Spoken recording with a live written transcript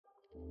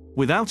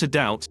Without a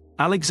doubt,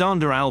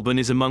 Alexander Albon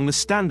is among the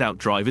standout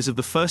drivers of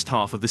the first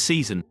half of the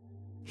season.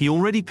 He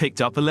already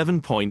picked up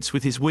 11 points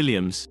with his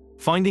Williams,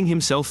 finding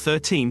himself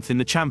 13th in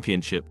the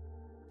championship.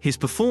 His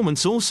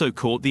performance also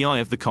caught the eye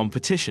of the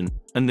competition,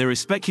 and there is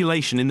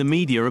speculation in the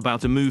media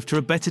about a move to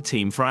a better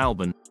team for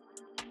Albon.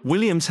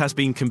 Williams has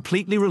been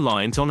completely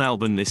reliant on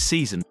Albon this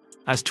season,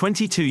 as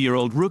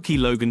 22-year-old rookie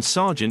Logan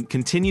Sargeant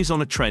continues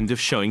on a trend of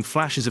showing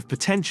flashes of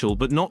potential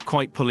but not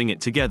quite pulling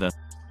it together.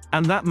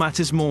 And that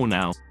matters more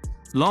now.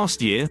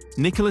 Last year,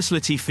 Nicholas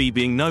Latifi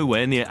being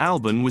nowhere near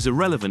Albon was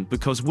irrelevant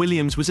because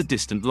Williams was a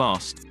distant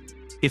last.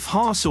 If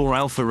Haas or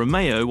Alfa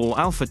Romeo or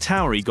Alfa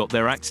Tauri got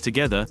their acts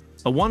together,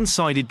 a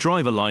one-sided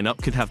driver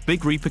lineup could have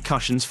big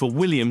repercussions for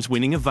Williams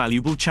winning a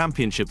valuable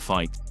championship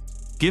fight.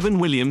 Given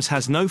Williams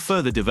has no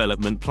further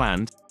development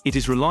planned, it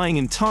is relying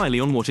entirely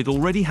on what it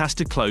already has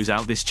to close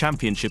out this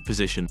championship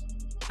position.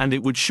 And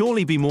it would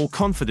surely be more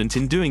confident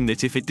in doing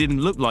that if it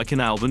didn't look like an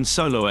Albon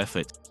solo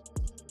effort.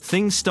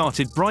 Things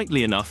started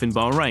brightly enough in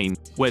Bahrain,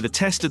 where the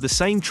test at the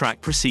same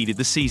track preceded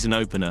the season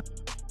opener.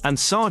 And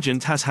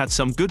Sargeant has had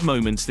some good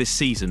moments this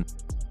season.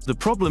 The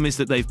problem is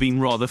that they've been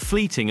rather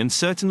fleeting and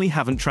certainly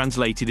haven't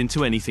translated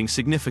into anything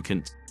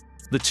significant.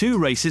 The two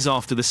races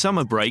after the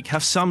summer break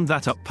have summed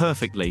that up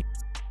perfectly.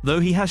 Though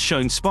he has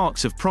shown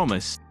sparks of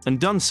promise, and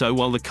done so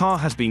while the car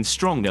has been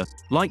stronger,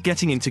 like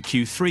getting into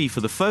Q3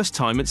 for the first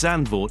time at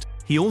Zandvoort,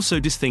 he also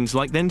does things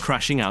like then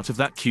crashing out of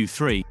that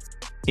Q3.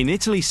 In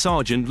Italy,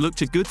 Sargeant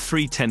looked a good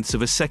 0.3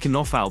 of a second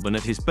off Albon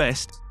at his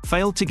best,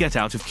 failed to get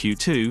out of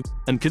Q2,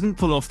 and couldn't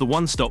pull off the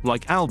one-stop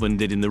like Albon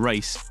did in the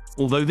race,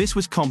 although this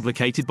was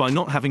complicated by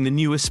not having the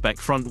newer spec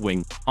front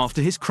wing,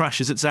 after his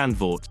crashes at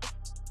Zandvoort.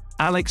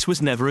 Alex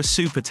was never a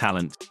super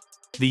talent.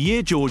 The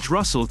year George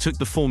Russell took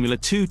the Formula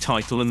 2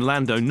 title and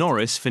Lando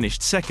Norris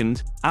finished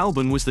second,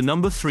 Albon was the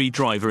number 3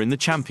 driver in the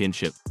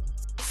championship.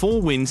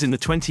 4 wins in the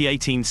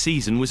 2018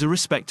 season was a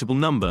respectable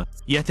number,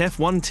 yet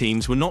F1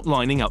 teams were not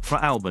lining up for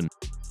Albon.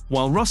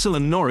 While Russell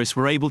and Norris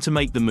were able to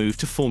make the move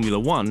to Formula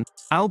 1,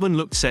 Albon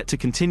looked set to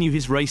continue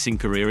his racing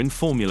career in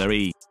Formula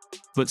E.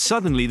 But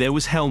suddenly there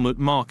was Helmut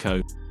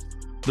Marko.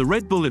 The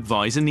Red Bull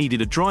advisor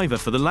needed a driver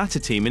for the latter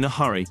team in a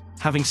hurry,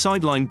 having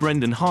sidelined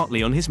Brendan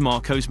Hartley on his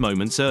Marko's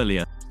moments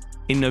earlier.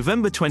 In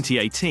November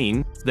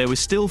 2018, there were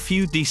still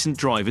few decent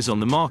drivers on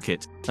the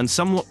market, and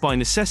somewhat by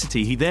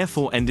necessity he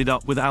therefore ended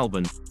up with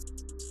Albon.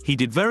 He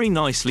did very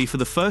nicely for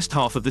the first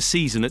half of the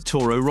season at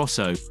Toro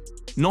Rosso.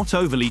 Not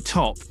overly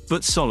top,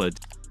 but solid.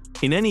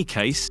 In any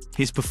case,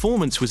 his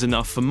performance was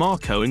enough for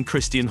Marko and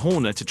Christian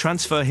Horner to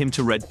transfer him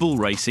to Red Bull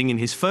Racing in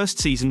his first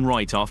season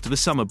right after the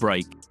summer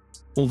break.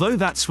 Although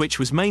that switch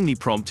was mainly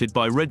prompted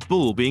by Red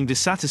Bull being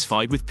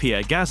dissatisfied with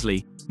Pierre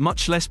Gasly,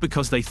 much less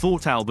because they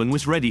thought Albon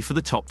was ready for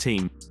the top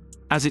team.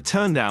 As it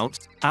turned out,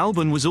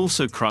 Albon was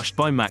also crushed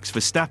by Max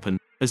Verstappen,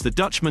 as the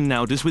Dutchman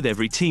now does with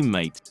every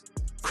teammate.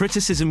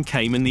 Criticism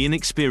came and the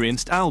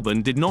inexperienced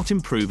Albon did not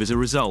improve as a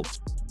result.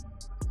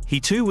 He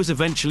too was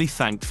eventually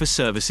thanked for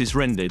services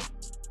rendered.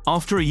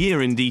 After a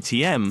year in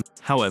DTM,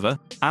 however,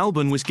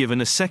 Albon was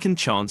given a second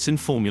chance in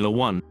Formula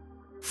 1.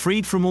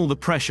 Freed from all the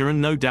pressure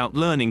and no doubt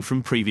learning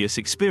from previous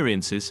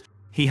experiences,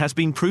 he has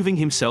been proving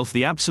himself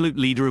the absolute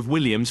leader of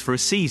Williams for a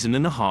season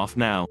and a half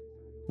now.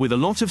 With a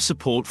lot of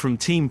support from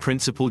team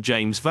principal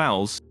James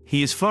Vowles,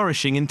 he is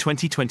flourishing in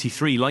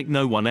 2023 like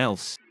no one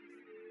else.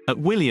 At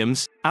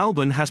Williams,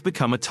 Albon has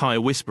become a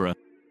tyre whisperer.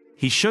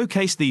 He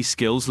showcased these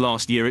skills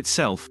last year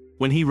itself,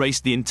 when he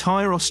raced the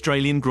entire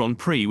Australian Grand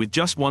Prix with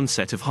just one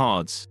set of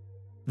hards.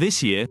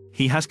 This year,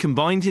 he has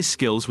combined his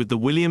skills with the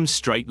Williams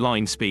straight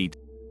line speed.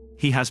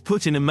 He has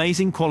put in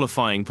amazing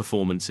qualifying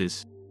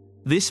performances.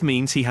 This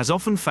means he has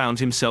often found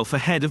himself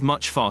ahead of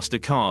much faster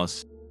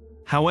cars.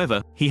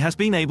 However, he has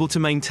been able to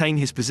maintain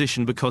his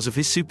position because of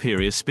his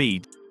superior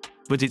speed.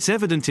 But it's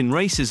evident in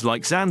races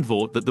like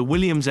Zandvoort that the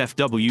Williams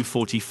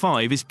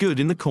FW45 is good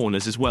in the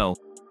corners as well.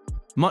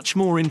 Much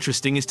more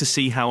interesting is to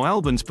see how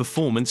Albon's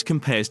performance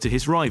compares to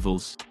his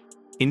rivals.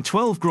 In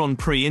 12 Grand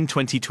Prix in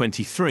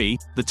 2023,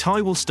 the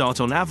tie will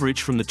start on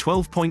average from the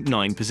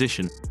 12.9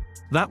 position.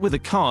 That with a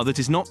car that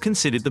is not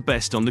considered the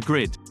best on the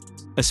grid.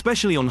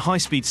 Especially on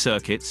high-speed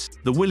circuits,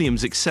 the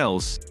Williams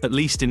excels, at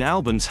least in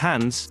Albon's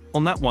hands,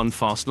 on that one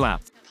fast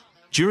lap.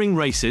 During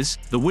races,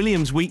 the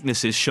Williams'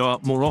 weaknesses show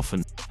up more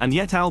often, and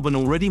yet Albon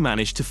already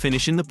managed to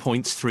finish in the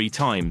points 3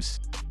 times.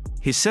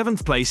 His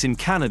 7th place in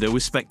Canada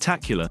was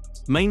spectacular,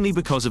 mainly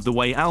because of the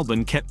way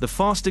Albon kept the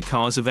faster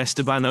cars of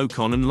Esteban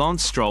Ocon and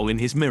Lance Stroll in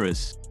his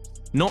mirrors.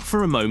 Not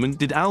for a moment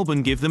did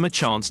Albon give them a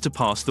chance to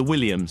pass the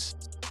Williams.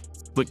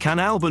 But can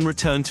Albon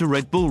return to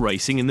Red Bull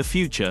Racing in the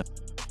future?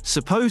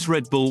 Suppose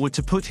Red Bull were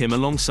to put him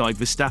alongside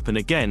Verstappen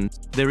again,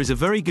 there is a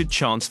very good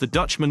chance the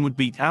Dutchman would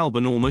beat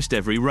Albon almost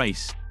every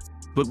race.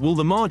 But will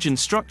the margin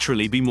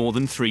structurally be more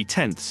than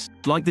 0.3,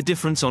 like the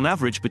difference on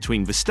average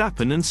between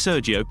Verstappen and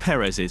Sergio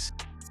Perez is?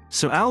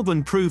 So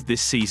Albon proved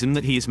this season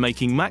that he is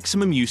making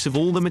maximum use of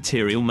all the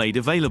material made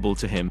available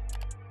to him.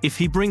 If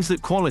he brings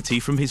that quality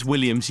from his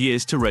Williams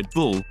years to Red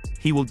Bull,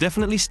 he will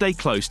definitely stay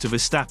close to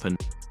Verstappen.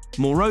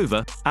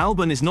 Moreover,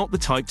 Albon is not the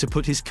type to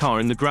put his car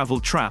in the gravel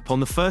trap on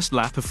the first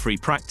lap of free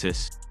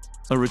practice.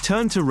 A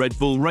return to Red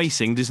Bull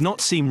Racing does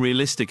not seem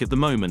realistic at the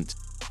moment.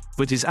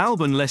 But is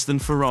Albon less than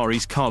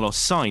Ferrari's Carlos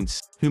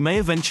Sainz, who may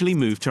eventually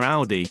move to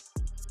Audi?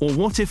 Or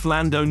what if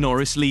Lando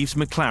Norris leaves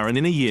McLaren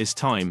in a year's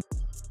time?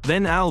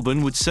 Then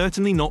Albon would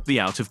certainly not be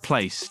out of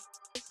place.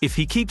 If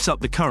he keeps up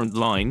the current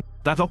line,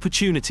 that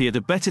opportunity at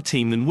a better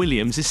team than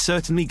Williams is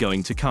certainly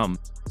going to come.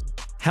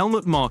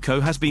 Helmut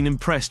Marko has been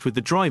impressed with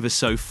the driver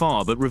so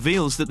far but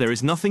reveals that there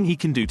is nothing he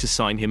can do to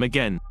sign him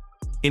again.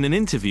 In an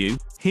interview,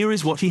 here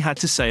is what he had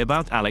to say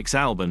about Alex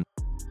Albon.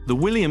 The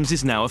Williams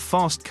is now a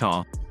fast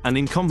car, and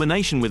in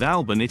combination with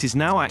Albon it is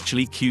now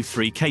actually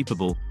Q3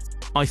 capable.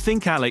 I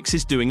think Alex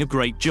is doing a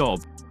great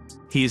job.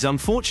 He is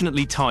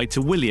unfortunately tied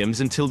to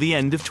Williams until the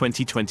end of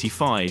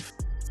 2025.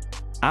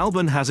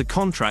 Albon has a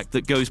contract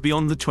that goes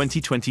beyond the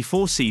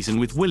 2024 season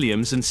with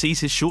Williams and sees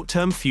his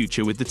short-term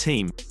future with the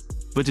team.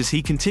 But as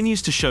he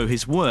continues to show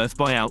his worth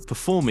by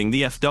outperforming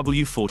the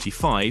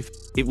FW45,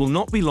 it will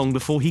not be long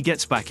before he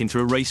gets back into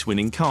a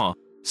race-winning car,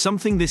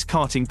 something this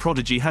karting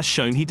prodigy has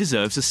shown he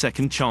deserves a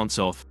second chance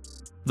of.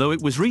 Though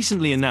it was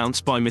recently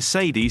announced by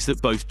Mercedes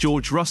that both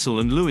George Russell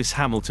and Lewis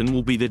Hamilton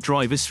will be their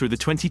drivers through the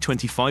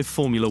 2025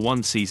 Formula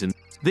One season,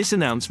 this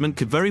announcement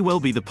could very well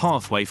be the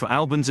pathway for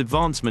Albon's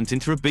advancement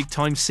into a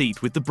big-time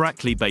seat with the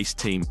Brackley-based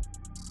team.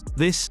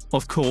 This,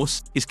 of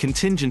course, is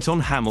contingent on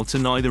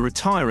Hamilton either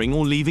retiring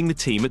or leaving the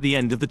team at the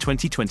end of the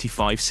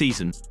 2025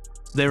 season.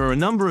 There are a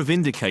number of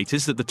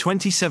indicators that the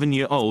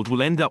 27-year-old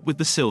will end up with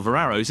the Silver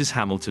Arrows as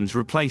Hamilton's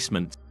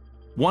replacement.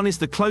 One is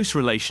the close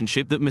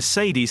relationship that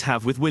Mercedes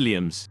have with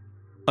Williams.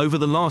 Over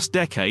the last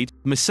decade,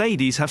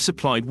 Mercedes have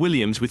supplied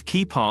Williams with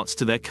key parts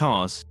to their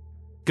cars.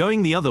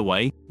 Going the other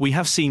way, we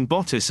have seen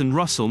Bottas and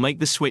Russell make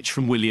the switch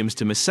from Williams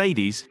to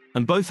Mercedes,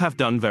 and both have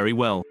done very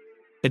well.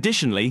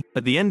 Additionally,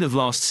 at the end of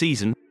last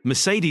season,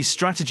 Mercedes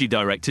strategy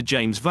director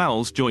James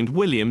Vowles joined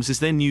Williams as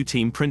their new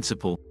team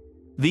principal.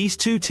 These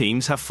two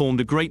teams have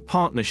formed a great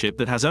partnership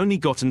that has only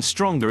gotten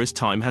stronger as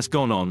time has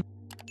gone on.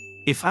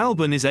 If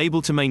Albon is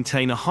able to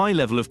maintain a high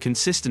level of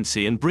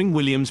consistency and bring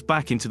Williams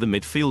back into the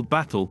midfield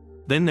battle,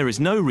 then there is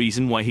no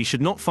reason why he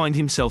should not find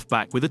himself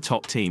back with a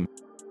top team.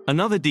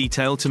 Another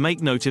detail to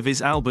make note of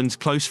is Albon's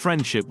close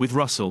friendship with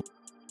Russell.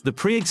 The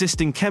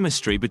pre-existing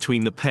chemistry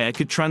between the pair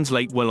could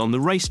translate well on the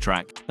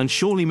racetrack, and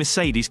surely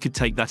Mercedes could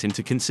take that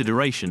into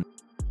consideration.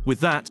 With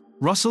that,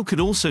 Russell could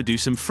also do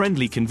some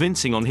friendly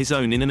convincing on his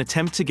own in an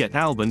attempt to get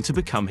Albon to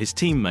become his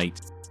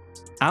teammate.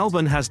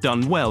 Albon has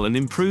done well and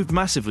improved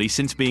massively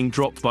since being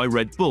dropped by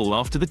Red Bull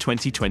after the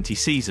 2020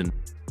 season.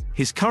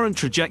 His current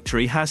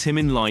trajectory has him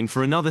in line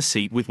for another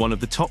seat with one of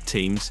the top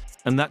teams,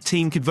 and that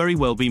team could very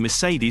well be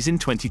Mercedes in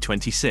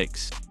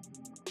 2026.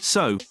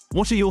 So,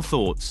 what are your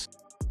thoughts?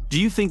 Do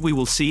you think we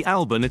will see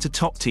Albon at a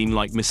top team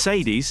like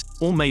Mercedes,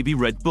 or maybe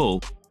Red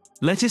Bull?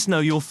 Let us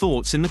know your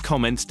thoughts in the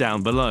comments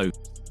down below.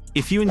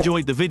 If you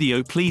enjoyed the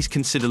video, please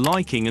consider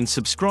liking and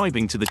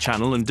subscribing to the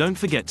channel, and don't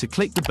forget to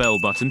click the bell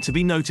button to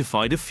be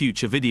notified of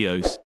future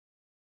videos.